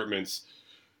 260 apartments,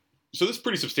 so that's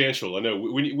pretty substantial. I know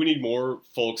we need more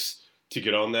folks to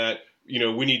get on that.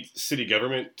 We need city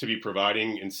government to be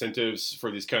providing incentives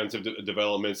for these kinds of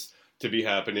developments to be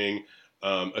happening,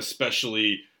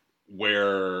 especially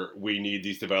where we need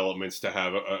these developments to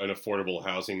have an affordable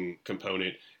housing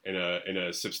component and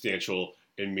a substantial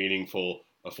and meaningful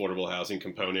affordable housing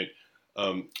component.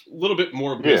 A little bit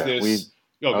more business.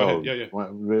 Go ahead.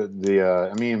 Yeah.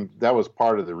 I mean, that was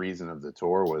part of the reason of the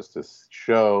tour, was to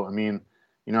show. I mean,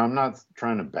 I'm not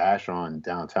trying to bash on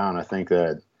downtown. I think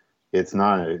that it's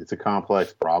a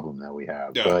complex problem that we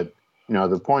have. Yeah. But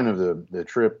the point of the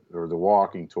trip or the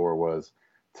walking tour was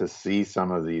to see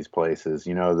some of these places.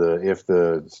 If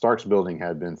the Starks building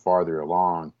had been farther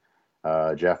along,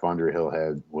 Jeff Underhill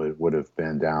would have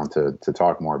been down to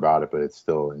talk more about it, but it's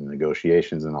still in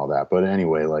negotiations and all that. But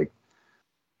anyway,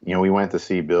 we went to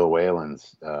see Bill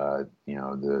Whalen's,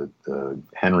 the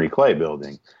Henry Clay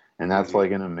building, and that's like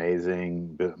an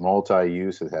amazing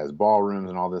multi-use. It has ballrooms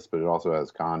and all this, but it also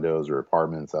has condos or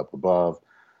apartments up above.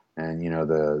 And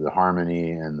the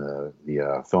Harmony and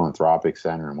the Philanthropic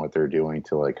Center and what they're doing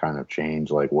to kind of change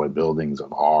what buildings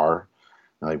are,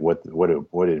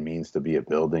 what it means to be a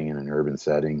building in an urban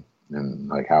setting,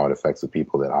 and how it affects the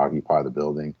people that occupy the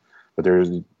building. But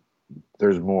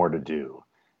there's more to do,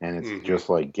 and it's just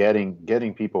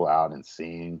getting people out and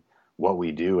seeing what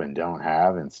we do and don't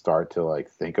have, and start to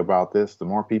think about this. The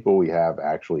more people we have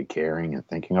actually caring and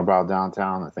thinking about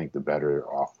downtown, I think the better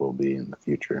off we'll be in the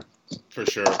future. For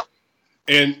sure.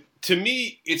 And to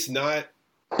me, it's not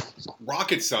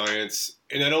rocket science,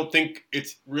 and I don't think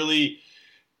it's really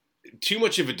too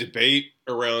much of a debate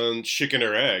around chicken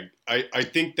or egg. I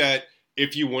think that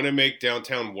if you want to make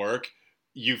downtown work,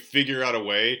 you figure out a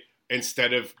way,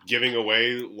 instead of giving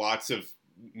away lots of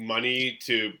money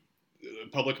to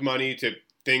public money to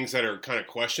things that are kind of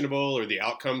questionable or the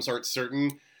outcomes aren't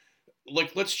certain.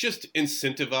 Let's just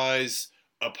incentivize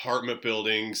apartment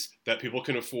buildings that people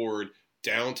can afford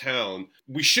downtown.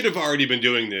 We should have already been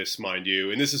doing this, mind you,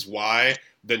 and this is why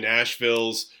the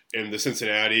Nashvilles and the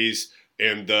Cincinnatis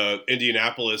and the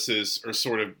Indianapolises are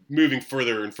sort of moving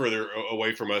further and further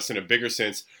away from us in a bigger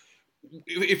sense.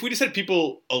 If we just had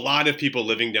a lot of people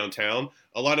living downtown,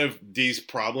 a lot of these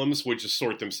problems would just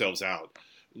sort themselves out.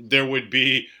 There would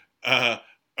be a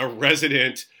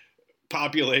resident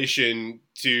population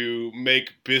to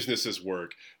make businesses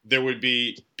work. There would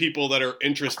be people that are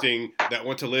interesting that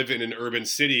want to live in an urban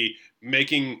city,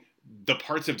 making the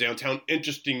parts of downtown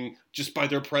interesting just by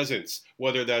their presence,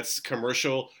 whether that's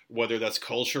commercial, whether that's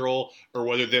cultural, or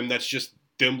whether that's just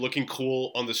them looking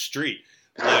cool on the street.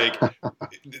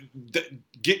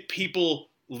 Get people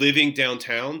living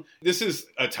downtown. This is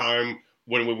a time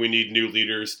when we need new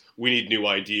leaders, we need new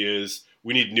ideas,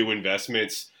 we need new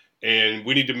investments, and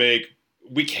we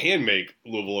can make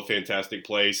Louisville a fantastic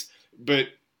place, but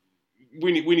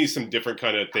we need some different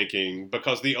kind of thinking,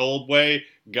 because the old way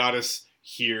got us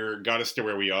here, got us to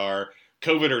where we are.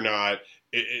 COVID or not,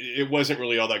 it wasn't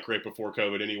really all that great before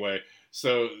COVID anyway.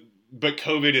 So, but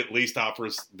COVID at least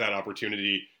offers that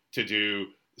opportunity to do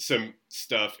some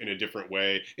stuff in a different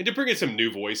way and to bring in some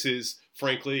new voices,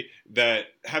 frankly, that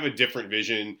have a different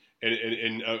vision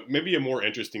and maybe a more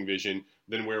interesting vision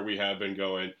than where we have been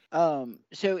going.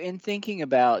 So in thinking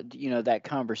about, that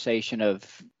conversation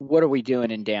of what are we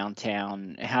doing in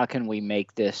downtown? How can we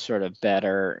make this sort of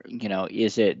better?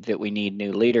 Is it that we need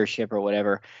new leadership or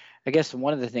whatever? I guess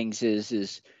one of the things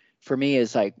is for me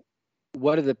is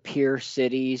what are the peer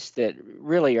cities that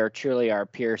really are truly our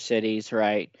peer cities,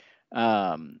 right?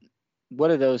 What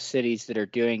are those cities that are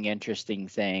doing interesting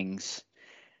things?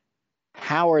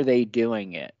 How are they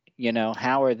doing it?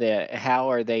 How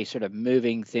are they sort of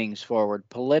moving things forward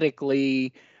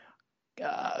politically,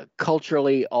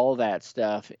 culturally, all that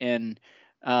stuff? And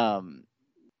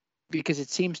because it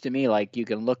seems to me like you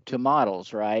can look to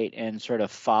models, right, and sort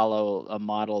of follow a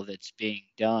model that's being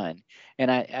done. And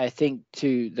I think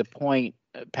to the point,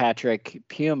 Patrick,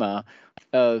 Puma,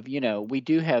 of, we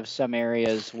do have some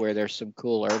areas where there's some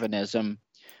cool urbanism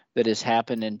that has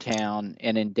happened in town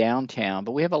and in downtown,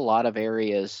 but we have a lot of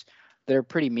areas they're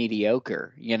pretty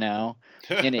mediocre,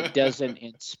 and it doesn't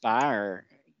inspire.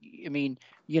 I mean,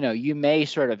 you may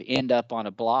sort of end up on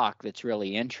a block that's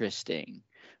really interesting,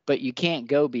 but you can't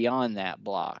go beyond that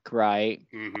block, right?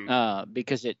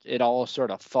 Because it all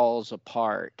sort of falls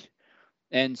apart.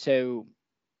 And so,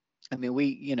 I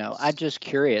mean, I'm just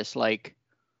curious, like,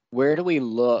 where do we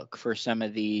look for some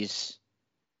of these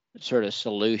sort of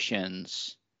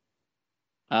solutions?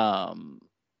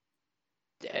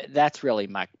 That's really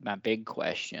my big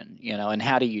question, and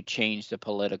how do you change the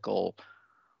political,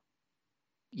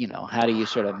 how do you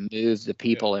sort of move the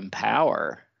people in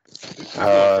power?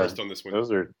 First on this one.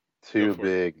 Those are two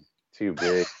big,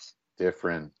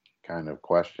 different kind of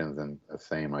questions, and the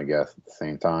same, I guess, at the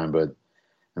same time. But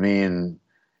I mean,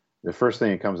 the first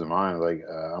thing that comes to mind, like,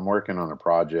 I'm working on a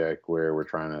project where we're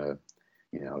trying to,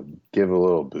 give a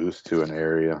little boost to an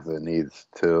area that needs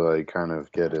to, like, kind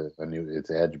of get its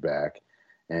edge back.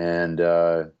 And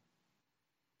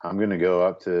I'm going to go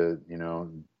up to,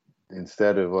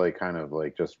 instead of like kind of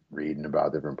like just reading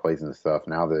about different places and stuff,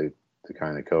 now the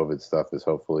kind of COVID stuff is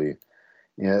hopefully,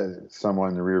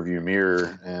 somewhat in the rearview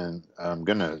mirror. And I'm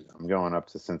going up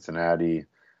to Cincinnati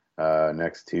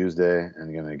next Tuesday,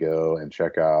 and going to go and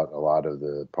check out a lot of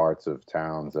the parts of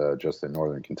towns just in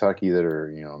northern Kentucky that are,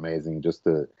 amazing, just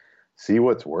to see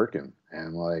what's working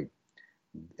and like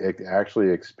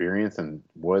actually experience and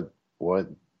what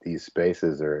these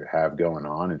spaces have going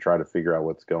on, and try to figure out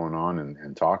what's going on,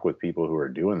 and talk with people who are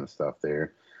doing the stuff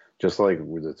there. Just like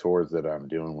with the tours that I'm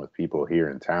doing with people here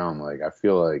in town, like, I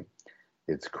feel like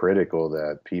it's critical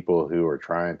that people who are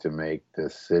trying to make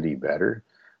this city better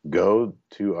go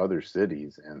to other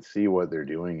cities and see what they're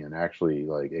doing, and actually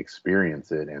like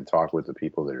experience it and talk with the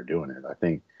people that are doing it. I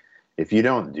think if you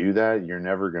don't do that, you're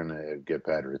never going to get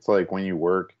better. It's like when you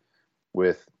work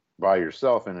by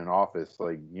yourself in an office,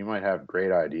 like, you might have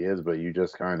great ideas, but you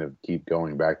just kind of keep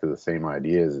going back to the same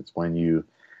ideas. It's when you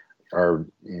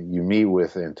meet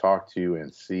with and talk to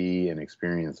and see and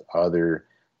experience other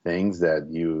things that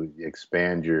you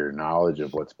expand your knowledge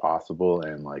of what's possible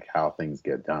and like how things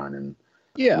get done. And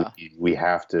yeah, we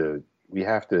have to,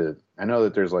 I know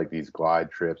that there's like these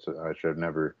glide trips I should have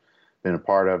never been a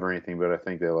part of or anything, but I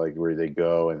think that, like, where they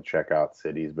go and check out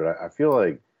cities, but I feel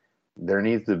like there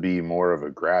needs to be more of a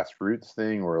grassroots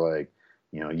thing where, like,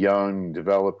 young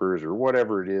developers or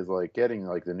whatever it is, like getting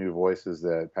like the new voices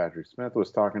that Patrick Smith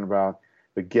was talking about,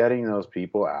 but getting those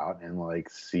people out and like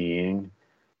seeing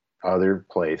other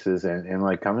places and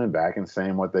like coming back and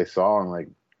saying what they saw and like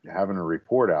having a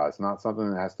report out. It's not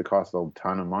something that has to cost a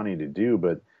ton of money to do,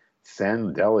 but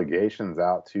send delegations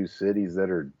out to cities that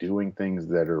are doing things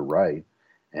that are right,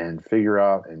 and figure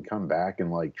out and come back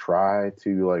and like try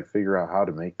to like figure out how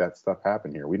to make that stuff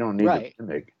happen here. We don't need to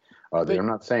mimic I'm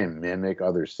not saying mimic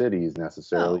other cities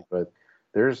necessarily, but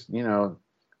there's,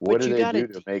 what do they do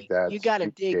to make that? You got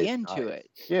to dig into it.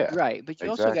 Yeah. Right. But you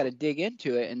also got to dig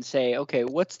into it and say, okay,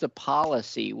 what's the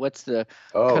policy? What's the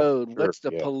code? Sure. What's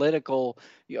the political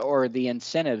or the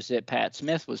incentives that Pat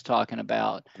Smith was talking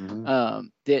about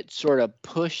that sort of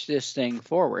push this thing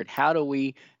forward? How do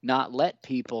we not let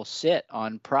people sit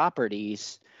on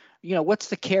properties? What's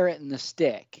the carrot and the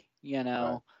stick?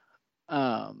 Right.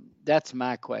 That's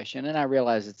my question, and I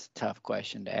realize it's a tough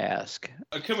question to ask.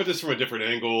 I come at this from a different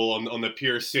angle on the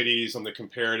peer cities, on the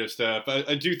comparative stuff.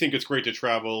 I do think it's great to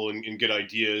travel and get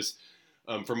ideas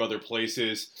from other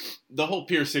places. The whole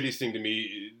peer cities thing to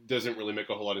me doesn't really make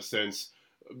a whole lot of sense.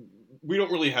 We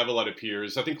don't really have a lot of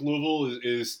peers. I think Louisville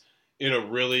is in a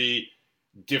really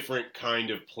different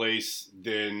kind of place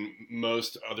than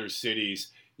most other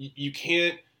cities. You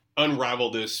can't unravel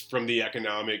this from the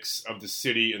economics of the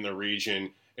city and the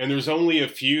region. And there's only a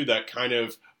few that kind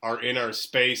of are in our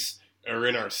space or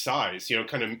in our size,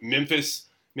 kind of Memphis,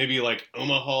 maybe like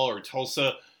Omaha or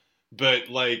Tulsa. But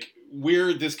like,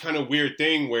 we're this kind of weird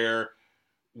thing where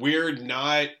we're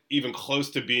not even close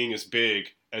to being as big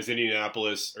as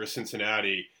Indianapolis or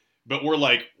Cincinnati, but we're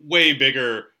like way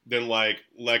bigger than like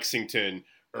Lexington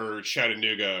or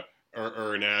Chattanooga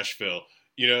or Nashville,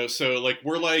 so like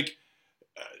we're like,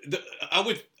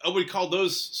 I would call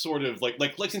those sort of like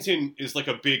Lexington is like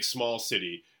a big small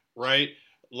city, right?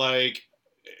 Like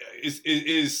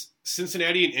is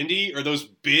Cincinnati and Indy, are those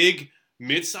big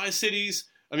mid-sized cities?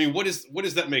 I mean, what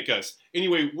does that make us?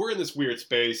 Anyway, we're in this weird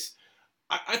space.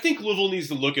 I think Louisville needs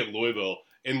to look at Louisville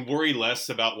and worry less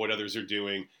about what others are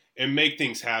doing and make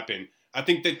things happen. I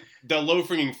think that the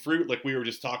low-hanging fruit, like we were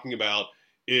just talking about,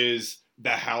 is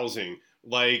the housing.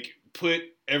 Like, put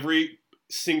every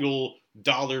single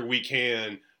dollar we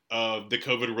can of the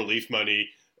COVID relief money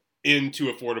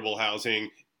into affordable housing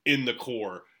in the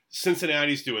core.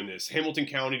 Cincinnati's doing this. Hamilton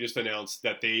County just announced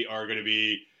that they are going to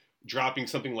be dropping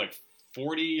something like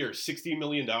 $40 or $60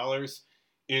 million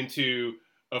into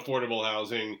affordable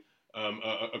housing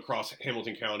across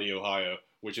Hamilton County, Ohio,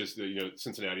 which is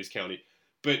Cincinnati's county.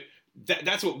 But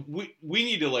that's what we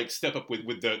need to like step up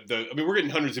with the. I mean, we're getting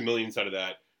hundreds of millions out of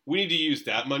that. We need to use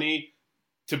that money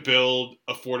to build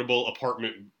affordable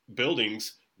apartment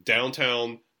buildings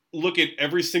downtown. Look at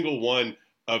every single one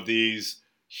of these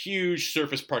huge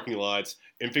surface parking lots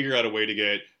and figure out a way to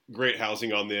get great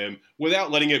housing on them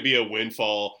without letting it be a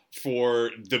windfall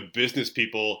for the business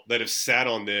people that have sat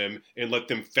on them and let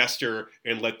them fester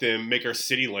and let them make our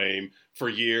city lame for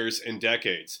years and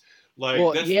decades. Like,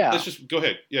 well, that's just go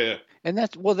ahead. Yeah. And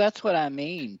that's what I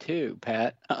mean too,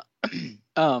 Pat.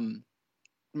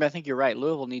 I think you're right.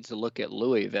 Louisville needs to look at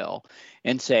Louisville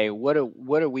and say, what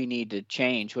do we need to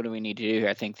change? What do we need to do here?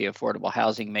 I think the affordable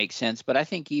housing makes sense, but I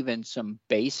think even some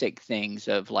basic things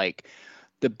of like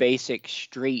the basic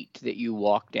street that you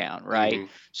walk down, right? Mm-hmm.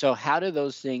 So how do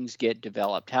those things get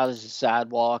developed? How does the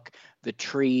sidewalk, the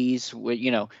trees,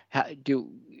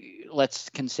 let's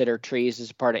consider trees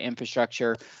as a part of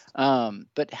infrastructure.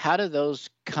 But how do those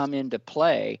come into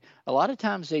play? A lot of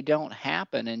times they don't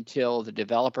happen until the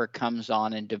developer comes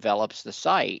on and develops the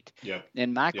site. Yeah.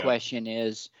 And my question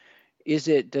is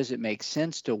does it make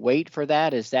sense to wait for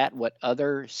that? Is that what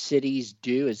other cities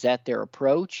do? Is that their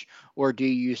approach? Or do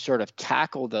you sort of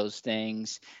tackle those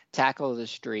things, tackle the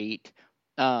street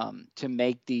to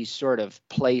make these sort of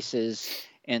places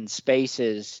and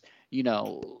spaces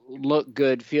look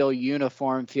good, feel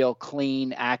uniform, feel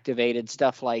clean, activated,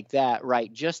 stuff like that,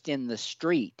 right? Just in the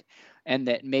street. And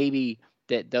that maybe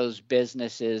that those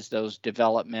businesses, those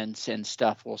developments and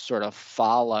stuff will sort of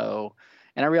follow.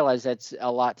 And I realize that's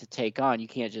a lot to take on. You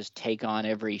can't just take on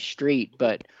every street,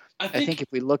 but I think if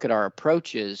we look at our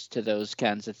approaches to those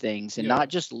kinds of things and not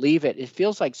just leave it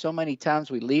feels like so many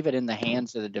times we leave it in the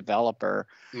hands of the developer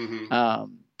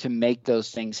to make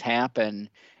those things happen.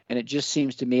 And it just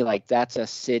seems to me like that's a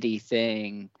city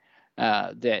thing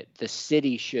that the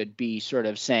city should be sort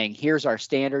of saying, here's our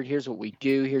standard, here's what we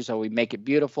do, here's how we make it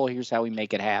beautiful, here's how we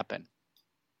make it happen.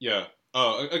 Yeah,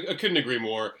 I couldn't agree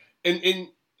more. And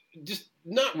just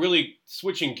not really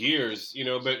switching gears,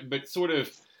 but sort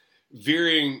of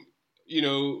veering,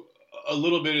 a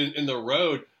little bit in the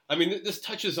road. I mean, this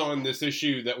touches on this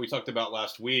issue that we talked about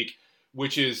last week,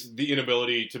 which is the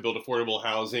inability to build affordable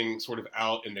housing sort of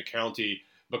out in the county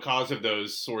because of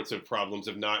those sorts of problems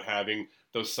of not having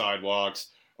those sidewalks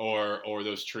or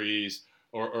those trees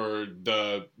or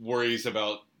the worries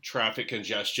about traffic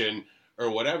congestion or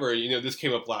whatever. This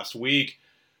came up last week.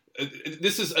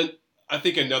 This is, I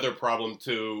think, another problem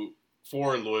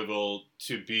for Louisville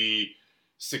to be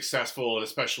successful, and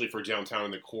especially for downtown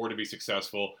and the core to be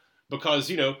successful, because,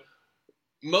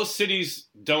 most cities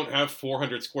don't have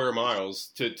 400 square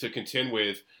miles to contend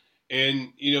with.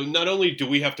 And, not only do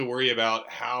we have to worry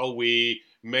about how we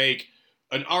make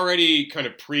an already kind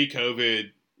of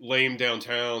pre-COVID lame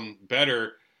downtown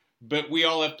better, but we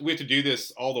have to do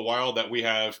this all the while that we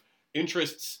have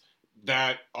interests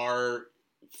that are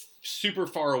super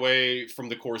far away from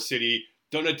the core city,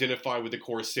 don't identify with the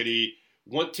core city,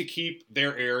 want to keep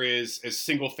their areas as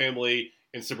single family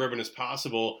and suburban as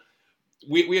possible.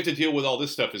 We have to deal with all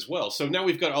this stuff as well. So now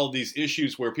we've got all these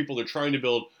issues where people are trying to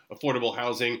build affordable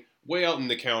housing way out in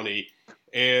the county,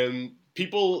 and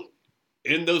people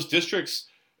in those districts,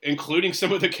 including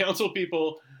some of the council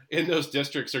people in those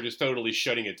districts, are just totally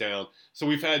shutting it down. So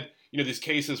we've had, these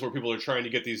cases where people are trying to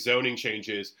get these zoning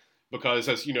changes because,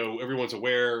 as everyone's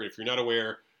aware, if you're not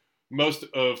aware, most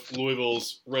of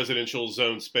Louisville's residential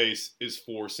zone space is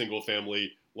for single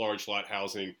family, large lot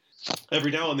housing.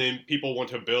 Every now and then people want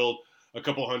to build a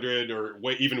couple hundred or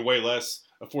way less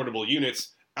affordable units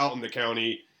out in the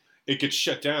county. It gets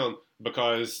shut down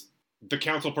because the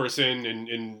council person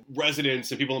and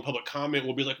residents and people in public comment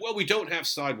will be like, well, we don't have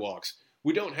sidewalks,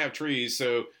 we don't have trees,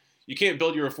 so you can't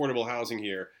build your affordable housing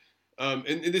here. And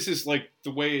this is like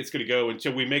the way it's going to go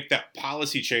until we make that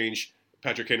policy change,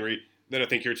 Patrick Henry, that I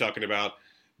think you're talking about.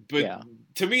 But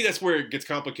to me, that's where it gets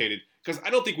complicated, because I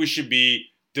don't think we should be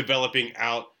developing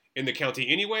out in the county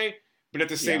anyway. But at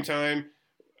the same time,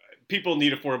 people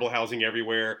need affordable housing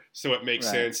everywhere, so it makes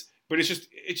sense. But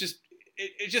it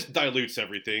just dilutes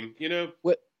everything,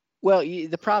 Well,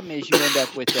 the problem is you end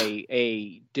up with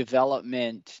a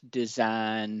development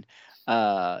design,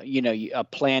 a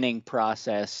planning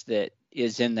process that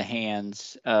is in the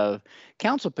hands of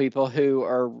council people who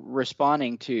are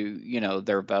responding to,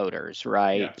 their voters,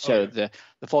 right? Yeah. So the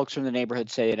folks from the neighborhood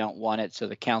say they don't want it, so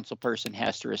the council person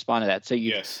has to respond to that. So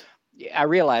I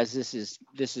realize this is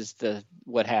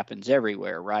what happens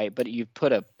everywhere, right? But you've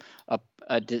put a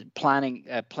planning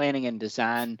and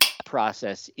design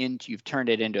process you've turned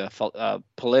it into a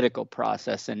political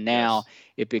process, and now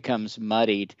it becomes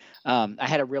muddied. I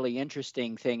had a really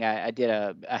interesting thing. I did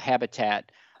a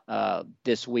habitat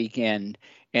this weekend,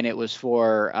 and it was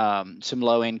for some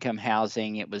low-income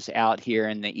housing. It was out here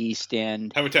in the East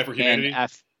End. Habitat for Humanity.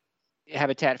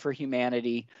 Habitat for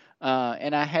Humanity.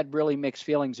 And I had really mixed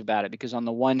feelings about it, because on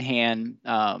the one hand,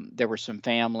 there were some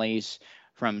families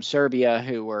from Serbia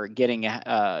who were getting,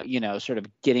 sort of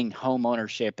getting home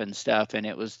ownership and stuff. And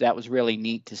that was really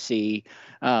neat to see.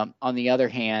 On the other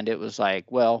hand, it was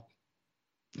like, well,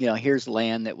 here's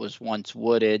land that was once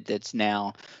wooded that's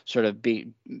now sort of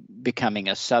becoming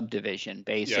a subdivision,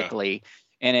 basically. Yeah.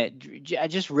 And I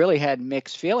just really had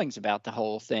mixed feelings about the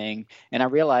whole thing. And I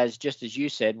realized, just as you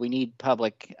said, we need we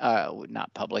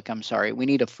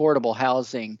need affordable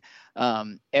housing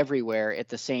everywhere. At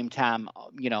the same time,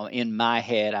 in my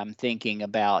head, I'm thinking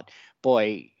about,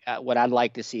 what I'd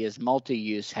like to see is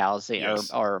multi-use housing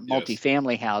or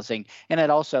multifamily housing. And I'd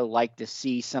also like to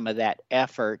see some of that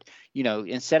effort,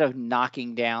 instead of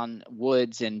knocking down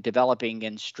woods and developing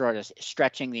and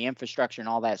stretching the infrastructure and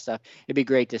all that stuff. It'd be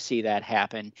great to see that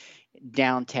happen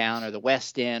downtown or the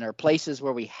West End or places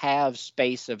where we have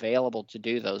space available to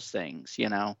do those things,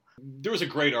 There was a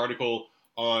great article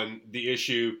on the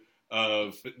issue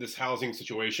of this housing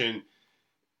situation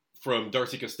from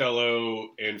Darcy Costello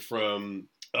and from,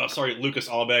 Lucas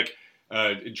Albeck.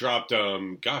 It dropped,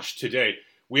 today.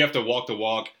 We have to walk the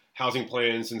walk. Housing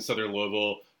plans in Southern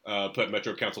Louisville put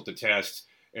Metro Council to test.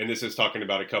 And this is talking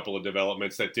about a couple of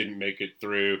developments that didn't make it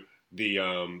through the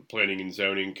Planning and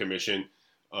Zoning Commission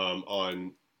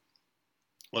on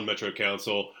Metro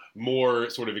Council. More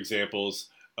sort of examples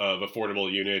of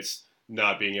affordable units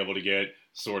not being able to get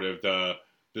sort of the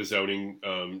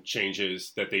zoning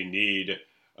changes that they need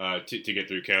to get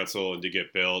through council and to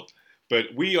get built. But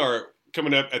we are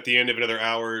coming up at the end of another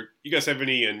hour. You guys have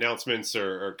any announcements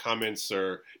or comments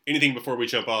or anything before we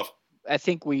jump off? I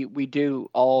think we do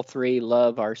all three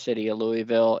love our city of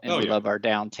Louisville, and we love our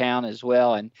downtown as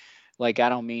well. And I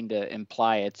don't mean to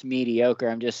imply it's mediocre.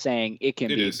 I'm just saying it can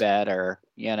be better,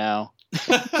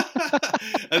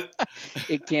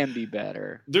 It can be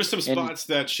better. There's some spots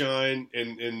that shine,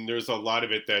 and there's a lot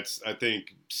of it that's, I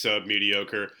think,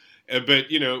 sub-mediocre. But,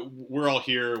 we're all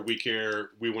here. We care.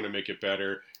 We want to make it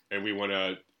better. And we want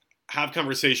to have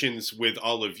conversations with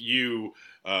all of you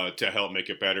to help make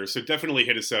it better. So definitely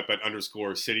hit us up at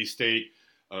 _CityState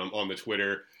on the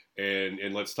Twitter.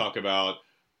 And let's talk about,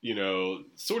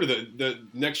 sort of the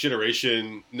next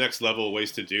generation, next level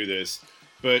ways to do this.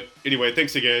 But anyway,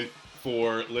 thanks again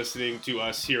for listening to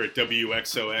us here at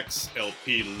WXOX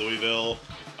LP Louisville.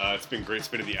 It's been great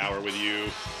spending the hour with you.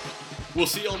 We'll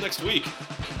see y'all next week.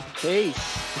 Peace.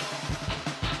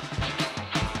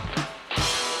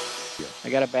 I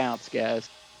got to bounce, guys.